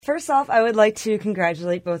First off, I would like to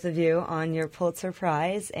congratulate both of you on your Pulitzer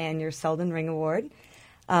Prize and your Selden Ring Award.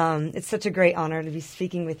 It's such a great honor to be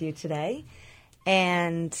speaking with you today.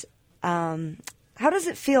 And how does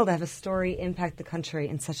it feel to have a story impact the country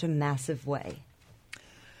in such a massive way?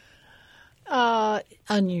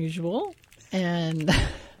 Unusual. And,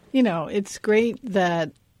 it's great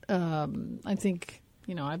that I think,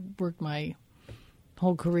 I've worked my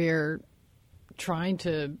whole career trying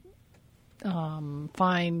to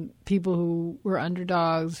find people who were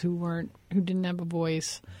underdogs, who didn't have a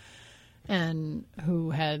voice, and who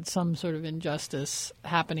had some sort of injustice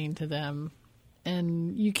happening to them.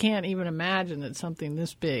 And you can't even imagine that something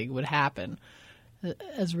this big would happen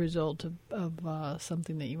as a result of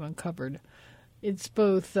something that you uncovered. It's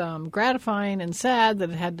both gratifying and sad that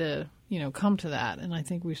it had to, come to that. And I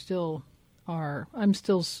think we still are. I'm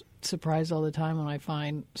still surprised all the time when I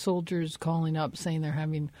find soldiers calling up saying they're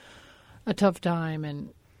having a tough time.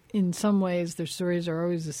 And in some ways, their stories are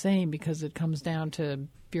always the same because it comes down to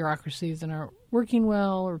bureaucracies that aren't working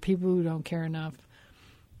well or people who don't care enough.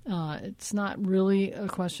 It's not really a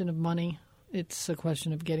question of money. It's a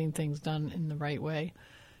question of getting things done in the right way.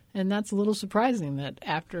 And that's a little surprising that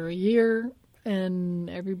after a year and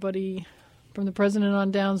everybody from the president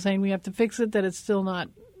on down saying we have to fix it, that it's still not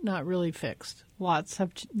really fixed. Lots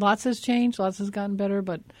has changed, lots has gotten better,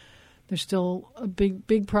 but there's still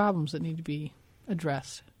big problems that need to be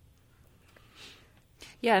addressed.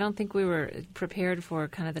 Yeah, I don't think we were prepared for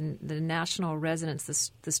kind of the national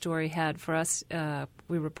resonance the story had. For us,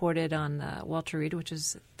 we reported on Walter Reed, which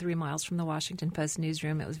is 3 miles from the Washington Post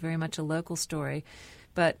newsroom. It was very much a local story.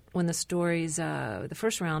 But when the stories, the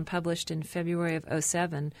first round published in February of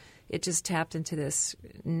 2007, it just tapped into this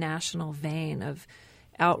national vein of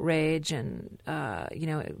outrage and,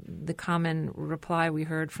 the common reply we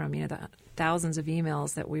heard from, the thousands of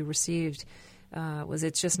emails that we received was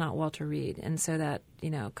it's just not Walter Reed. And so that,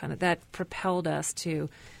 kind of that propelled us to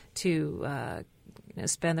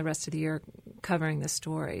spend the rest of the year covering this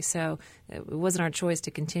story. So it wasn't our choice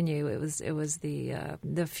to continue. It was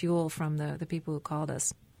the fuel from the people who called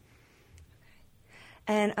us.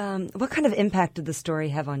 And what kind of impact did the story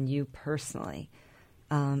have on you personally?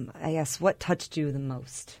 I guess what touched you the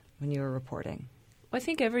most when you were reporting? I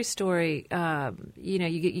think every story,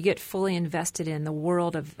 you get fully invested in the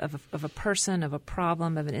world of a person, of a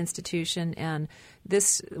problem, of an institution. And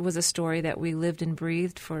this was a story that we lived and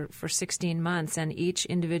breathed for 16 months. And each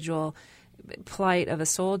individual plight of a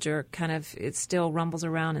soldier it still rumbles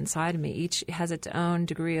around inside of me. Each has its own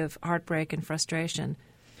degree of heartbreak and frustration.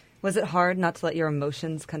 Was it hard not to let your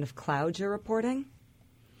emotions kind of cloud your reporting?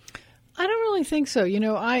 I don't really think so.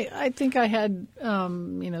 I think I had,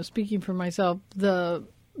 speaking for myself, there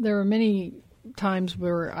were many times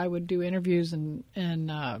where I would do interviews and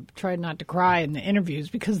try not to cry in the interviews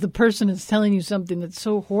because the person is telling you something that's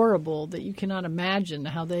so horrible that you cannot imagine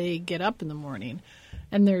how they get up in the morning.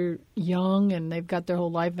 And they're young and they've got their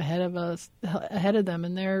whole life ahead of them,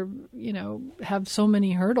 and they're, have so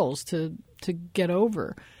many hurdles to get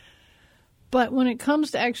over. But when it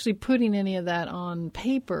comes to actually putting any of that on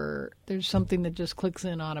paper, there's something that just clicks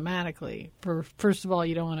in automatically. First of all,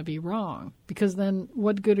 you don't want to be wrong, because then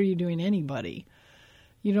what good are you doing anybody?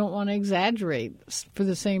 You don't want to exaggerate for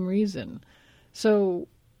the same reason. So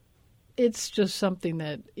it's just something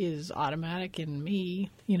that is automatic in me,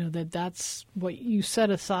 that's what you set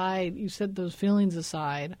aside. You set those feelings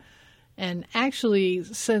aside. And actually,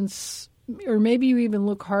 or maybe you even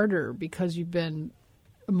look harder because you've been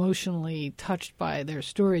emotionally touched by their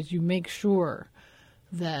stories, you make sure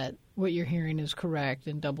that what you're hearing is correct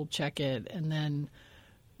and double check it, and then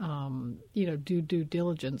do due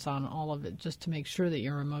diligence on all of it just to make sure that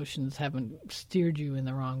your emotions haven't steered you in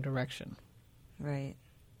the wrong direction. Right.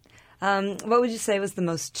 What would you say was the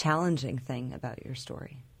most challenging thing about your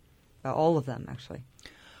story? About all of them, actually.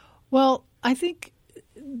 Well, I think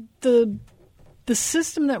the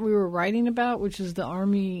system that we were writing about, which is the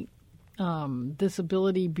Army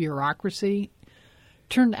disability bureaucracy,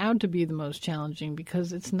 turned out to be the most challenging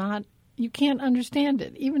because you can't understand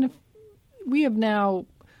it. Even if we have now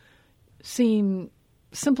seen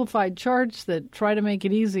simplified charts that try to make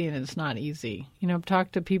it easy, and it's not easy. I've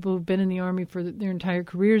talked to people who've been in the Army for their entire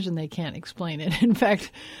careers and they can't explain it. In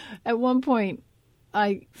fact, at one point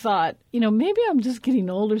I thought, maybe I'm just getting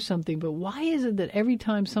old or something, but why is it that every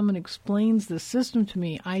time someone explains the system to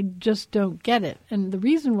me, I just don't get it? And the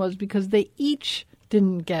reason was because they each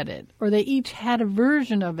didn't get it, or they each had a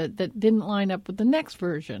version of it that didn't line up with the next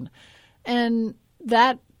version. And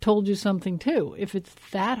that told you something too. If it's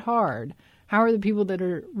that hard, how are the people that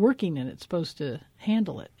are working in it supposed to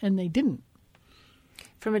handle it? And they didn't.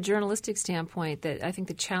 from a journalistic standpoint, that I think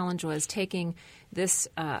the challenge was taking this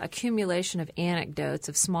accumulation of anecdotes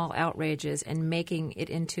of small outrages and making it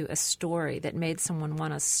into a story that made someone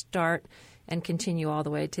want to start and continue all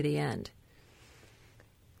the way to the end.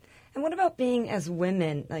 And what about being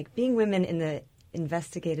women in the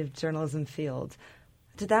investigative journalism field?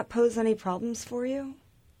 Did that pose any problems for you?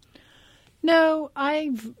 No,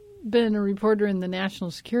 I've been a reporter in the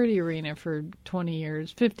national security arena for 20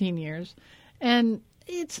 years, 15 years, and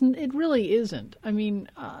it really isn't. I mean,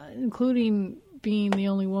 including being the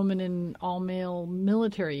only woman in all-male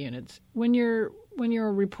military units. When you're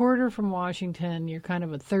a reporter from Washington, you're kind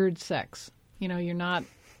of a third sex. You know, you're not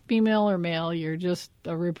female or male, you're just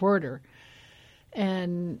a reporter.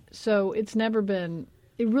 And so it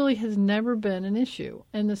really has never been an issue.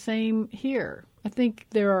 And the same here. I think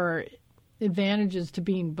there are advantages to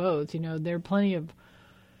being both. You know, there are plenty of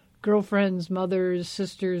girlfriends, mothers,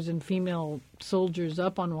 sisters, and female soldiers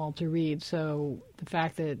up on Walter Reed. So the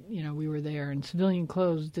fact that, you know, we were there in civilian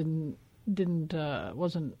clothes didn't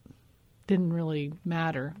really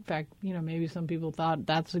matter. In fact, you know, maybe some people thought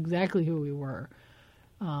that's exactly who we were.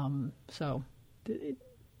 So it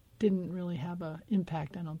didn't really have an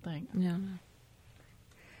impact, I don't think. Yeah.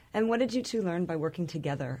 And what did you two learn by working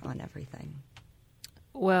together on everything?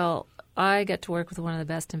 Well, I got to work with one of the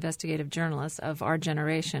best investigative journalists of our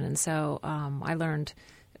generation, and so I learned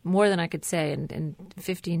more than I could say in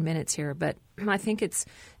 15 minutes here. But I think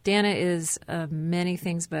Dana is many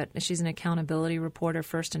things, but she's an accountability reporter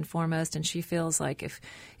first and foremost, and she feels like if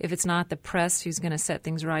it's not the press who's going to set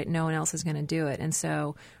things right, no one else is going to do it. And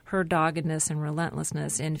so her doggedness and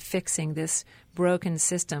relentlessness in fixing this broken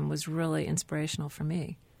system was really inspirational for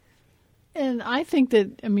me. And I think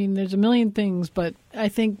that, I mean, there's a million things, but I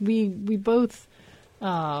think we both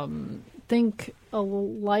think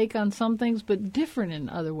alike on some things, but different in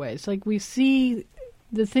other ways. Like we see,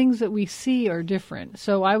 the things that we see are different.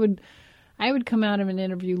 So I would come out of an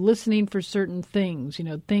interview listening for certain things, you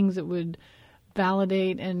know, things that would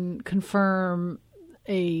validate and confirm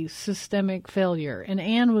a systemic failure. And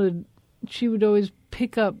Anne would always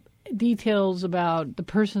pick up details about the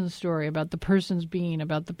person's story, about the person's being,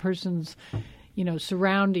 about the person's, you know,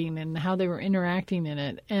 surrounding and how they were interacting in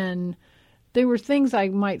it. And there were things I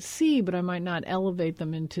might see, but I might not elevate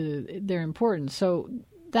them into their importance. So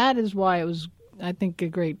that is why it was, I think, a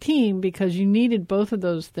great team, because you needed both of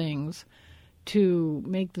those things to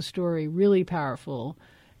make the story really powerful.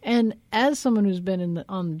 And as someone who's been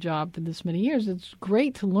on the job for this many years, it's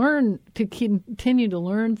great to learn, to continue to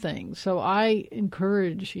learn things. So I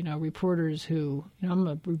encourage, you know, reporters who, you know, I'm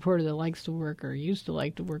a reporter that likes to work or used to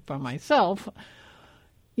like to work by myself.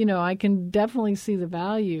 You know, I can definitely see the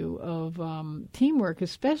value of teamwork,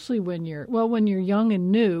 especially when you're young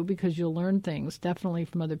and new, because you'll learn things definitely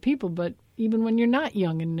from other people. But even when you're not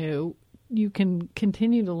young and new, you can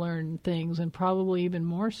continue to learn things, and probably even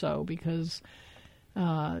more so because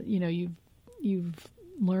you know, you've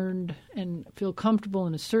learned and feel comfortable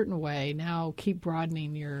in a certain way. Now keep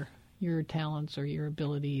broadening your talents or your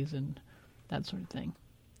abilities and that sort of thing.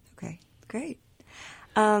 Okay, great.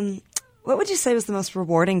 What would you say was the most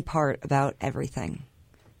rewarding part about everything?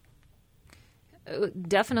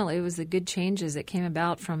 Definitely, it was the good changes that came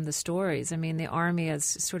about from the stories. I mean, the Army has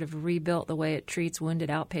sort of rebuilt the way it treats wounded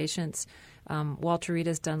outpatients. Walter Reed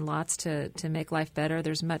has done lots to make life better.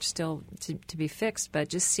 There's much still to be fixed, but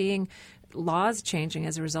just seeing laws changing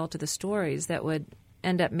as a result of the stories that would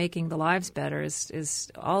end up making the lives better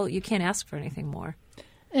is all. You can't ask for anything more.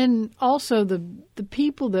 And also the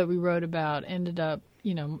people that we wrote about ended up,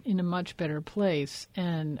 you know, in a much better place,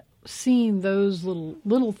 and seeing those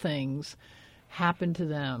little things happen to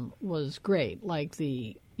them was great. Like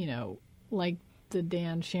the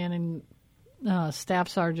Dan Shannon staff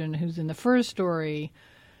sergeant who's in the first story.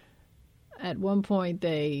 At one point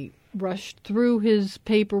they rushed through his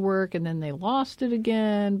paperwork and then they lost it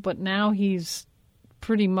again, but now he's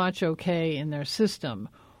pretty much okay in their system.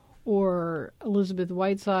 Or Elizabeth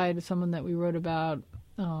Whiteside, someone that we wrote about,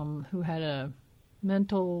 who had a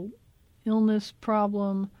mental illness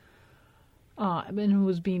problem and who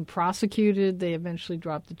was being prosecuted. They eventually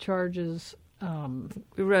dropped the charges.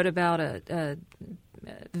 We wrote about a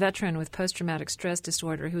veteran with post-traumatic stress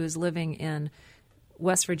disorder who is living in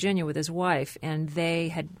West Virginia with his wife, and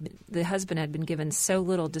the husband had been given so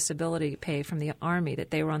little disability pay from the Army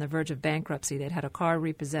that they were on the verge of bankruptcy. They'd had a car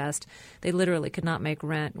repossessed. They literally could not make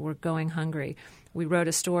rent, were going hungry. We wrote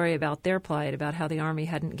a story about their plight, about how the Army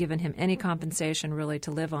hadn't given him any compensation really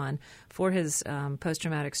to live on for his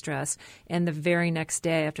post-traumatic stress. And the very next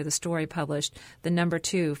day after the story published, the number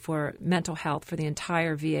 2 for mental health for the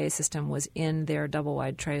entire VA system was in their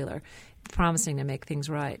double-wide trailer, promising to make things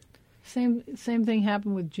right. Same thing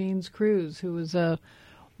happened with James Cruz, who was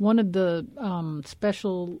one of the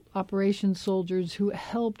special operations soldiers who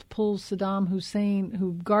helped pull Saddam Hussein,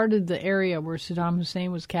 who guarded the area where Saddam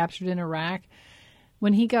Hussein was captured in Iraq.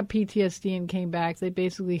 When he got PTSD and came back, they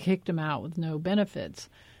basically kicked him out with no benefits.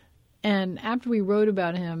 And after we wrote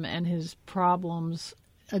about him and his problems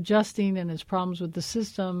adjusting and his problems with the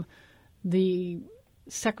system, the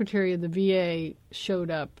secretary of the VA showed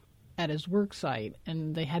up at his work site,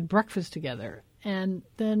 and they had breakfast together. And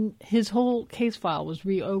then his whole case file was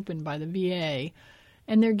reopened by the VA,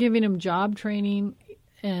 and they're giving him job training.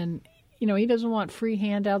 And, he doesn't want free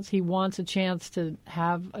handouts. He wants a chance to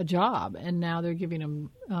have a job. And now they're giving him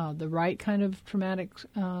the right kind of traumatic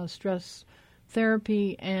stress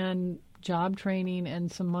therapy and job training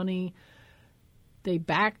and some money. They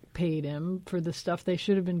back paid him for the stuff they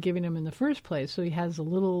should have been giving him in the first place. So he has a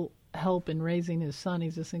little help in raising his son.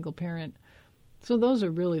 He's a single parent. So those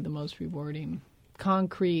are really the most rewarding,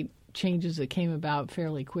 concrete changes that came about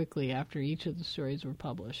fairly quickly after each of the stories were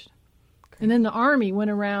published. Great. And then the Army went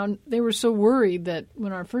around. They were so worried that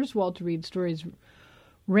when our first Walter Reed stories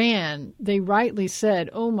ran, they rightly said,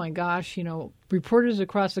 oh my gosh, reporters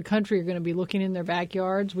across the country are going to be looking in their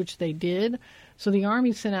backyards, which they did. So the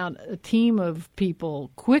Army sent out a team of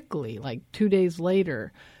people quickly, like 2 days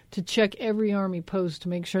later, to check every Army post to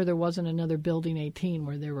make sure there wasn't another Building 18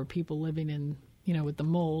 where there were people living in, with the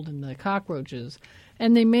mold and the cockroaches.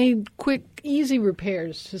 And they made quick, easy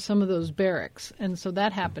repairs to some of those barracks. And so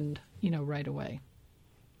that happened, right away.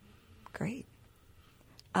 Great.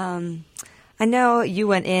 I know you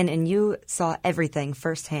went in and you saw everything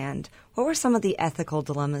firsthand. What were some of the ethical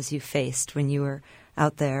dilemmas you faced when you were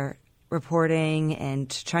out there reporting and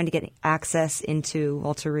trying to get access into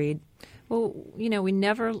Walter Reed? Well, we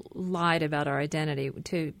never lied about our identity.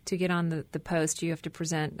 To get on the post, you have to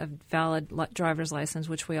present a valid driver's license,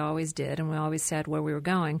 which we always did, and we always said where we were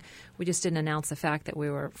going. We just didn't announce the fact that we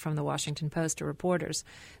were from the Washington Post to reporters.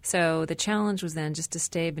 So the challenge was then just to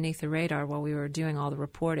stay beneath the radar while we were doing all the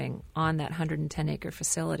reporting on that 110-acre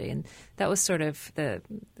facility. And that was sort of the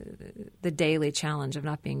daily challenge of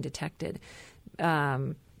not being detected.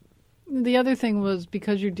 The other thing was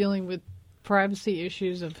because you're dealing with privacy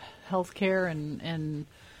issues of healthcare and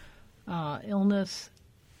illness.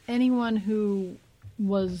 Anyone who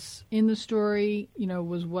was in the story,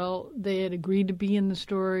 they had agreed to be in the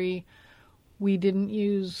story. We didn't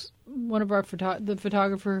use one of our the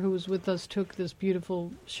photographer who was with us took this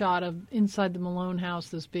beautiful shot of inside the Malone house,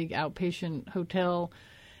 this big outpatient hotel.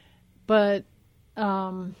 But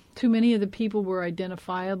too many of the people were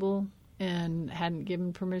identifiable and hadn't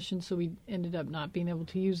given permission, so we ended up not being able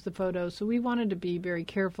to use the photo. So we wanted to be very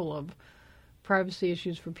careful of privacy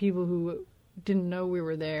issues for people who didn't know we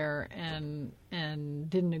were there and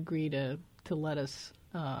didn't agree to let us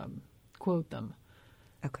quote them.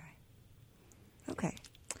 Okay.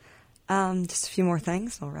 Just a few more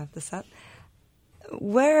things. I'll wrap this up.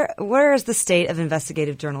 Where is the state of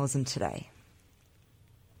investigative journalism today?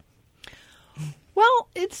 Well,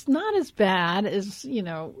 it's not as bad as,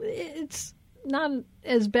 it's not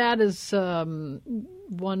as bad as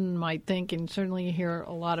one might think, and certainly you hear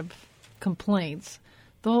a lot of complaints.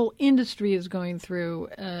 The whole industry is going through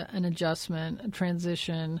an adjustment, a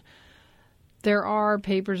transition. There are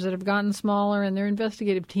papers that have gotten smaller, and their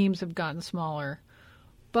investigative teams have gotten smaller.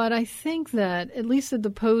 But I think that, at least at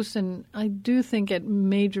the Post, and I do think at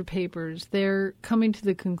major papers, they're coming to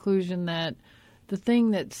the conclusion that the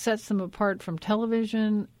thing that sets them apart from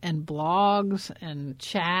television and blogs and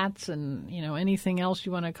chats and, anything else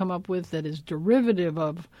you want to come up with that is derivative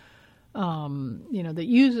of, that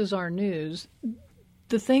uses our news,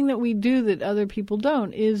 the thing that we do that other people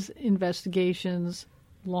don't is investigations,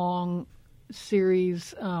 long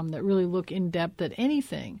series that really look in depth at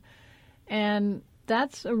anything. And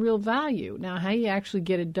that's a real value. Now, how you actually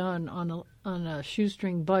get it done on a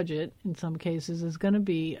shoestring budget in some cases is going to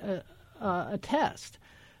be a test.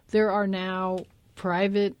 There are now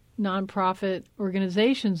private nonprofit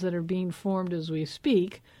organizations that are being formed as we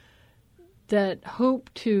speak that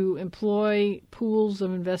hope to employ pools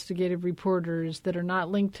of investigative reporters that are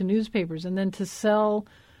not linked to newspapers and then to sell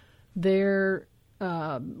their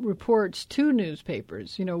reports to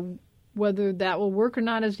newspapers. Whether that will work or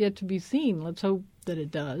not is yet to be seen. Let's hope that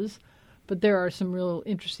it does. But there are some real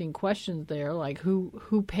interesting questions there, like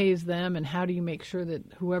who pays them and how do you make sure that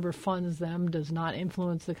whoever funds them does not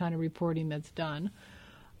influence the kind of reporting that's done.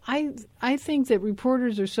 I think that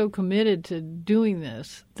reporters are so committed to doing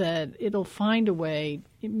this that it'll find a way,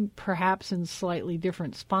 perhaps with a slightly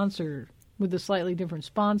different sponsor.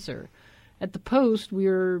 At the Post,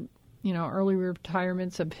 early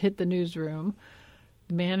retirements have hit the newsroom.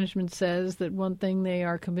 Management says that one thing they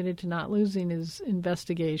are committed to not losing is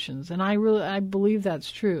investigations. And I believe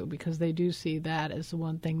that's true because they do see that as the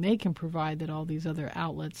one thing they can provide that all these other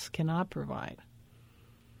outlets cannot provide.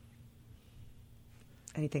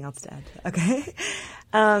 Anything else to add? Okay.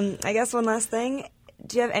 I guess one last thing.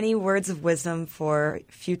 Do you have any words of wisdom for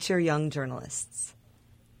future young journalists?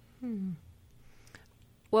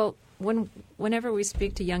 Well, whenever we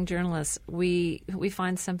speak to young journalists, we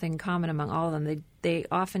find something common among all of them. They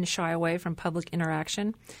often shy away from public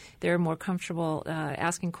interaction. They're more comfortable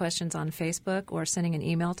asking questions on Facebook or sending an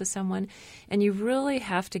email to someone. And you really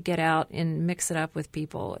have to get out and mix it up with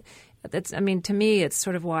people. To me, it's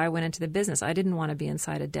sort of why I went into the business. I didn't want to be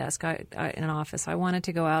inside a desk in an office. I wanted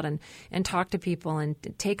to go out and talk to people and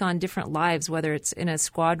take on different lives, whether it's in a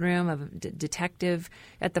squad room of a detective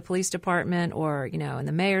at the police department or, in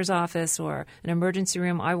the mayor's office or an emergency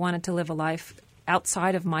room. I wanted to live a life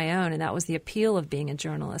outside of my own, and that was the appeal of being a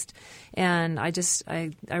journalist. And I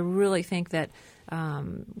really think that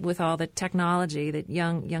with all the technology, that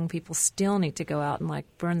young people still need to go out and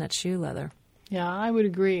burn that shoe leather. Yeah, I would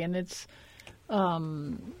agree. And it's,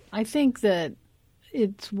 I think that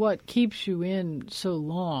it's what keeps you in so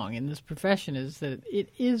long in this profession is that it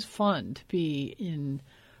is fun to be in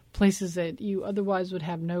places that you otherwise would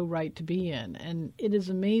have no right to be in. And it is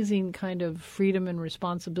amazing kind of freedom and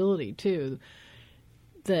responsibility, too,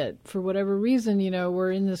 that for whatever reason,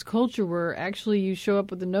 we're in this culture where actually you show up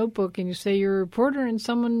with a notebook and you say you're a reporter and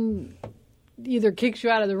someone either kicks you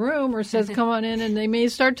out of the room or says, come on in, and they may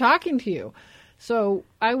start talking to you. So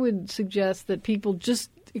I would suggest that people just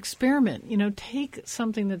experiment, take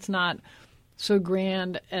something that's not so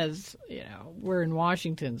grand as, we're in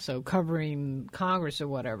Washington, so covering Congress or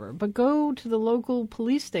whatever, but go to the local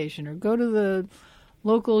police station or go to the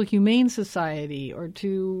local humane society or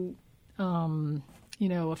to,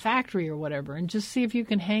 a factory or whatever and just see if you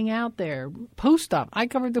can hang out there. Post office. I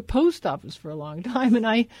covered the post office for a long time, and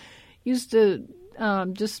I used to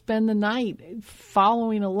just spend the night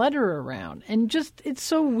following a letter around. And just, it's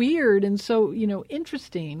so weird and so,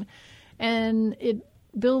 interesting. And it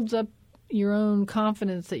builds up your own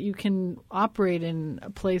confidence that you can operate in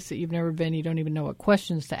a place that you've never been. You don't even know what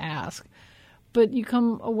questions to ask. But you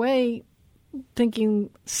come away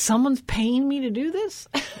thinking, someone's paying me to do this?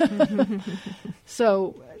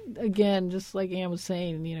 So, again, just like Ann was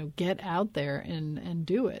saying, get out there and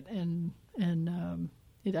do it. And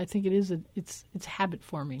I think it is it's habit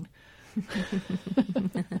forming.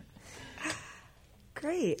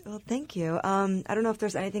 Great. Well, thank you. I don't know if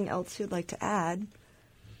there's anything else you'd like to add.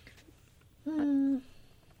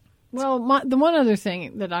 Well, the one other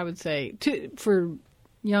thing that I would say for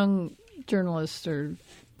young journalists or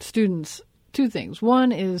students, two things.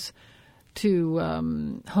 One is to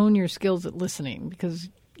hone your skills at listening because,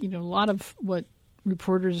 a lot of what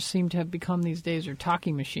reporters seem to have become these days are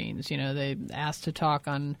talking machines. They ask to talk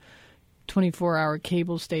on 24-hour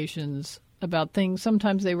cable stations about things.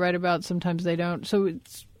 Sometimes they write about, sometimes they don't. So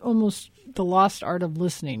it's almost the lost art of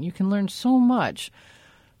listening. You can learn so much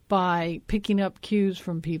by picking up cues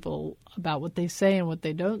from people about what they say and what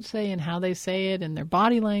they don't say and how they say it and their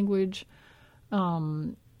body language.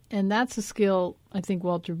 And that's a skill, I think,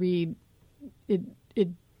 Walter Reed, it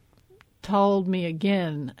told me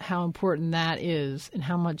again how important that is and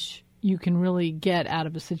how much you can really get out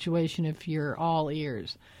of a situation if you're all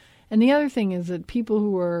ears. And the other thing is that people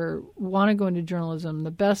who want to go into journalism,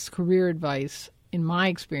 the best career advice, in my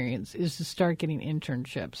experience, is to start getting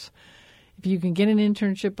internships. If you can get an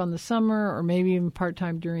internship on the summer or maybe even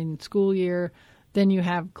part-time during the school year, then you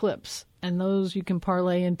have clips. And those you can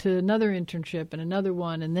parlay into another internship and another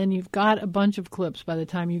one. And then you've got a bunch of clips by the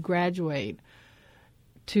time you graduate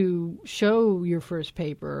to show your first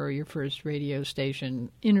paper or your first radio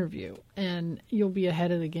station interview. And you'll be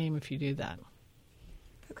ahead of the game if you do that.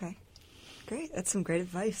 Okay. Great. That's some great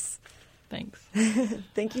advice. Thanks.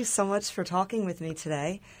 Thank you so much for talking with me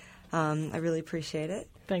today. I really appreciate it.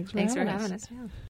 Thanks for having us. Yeah.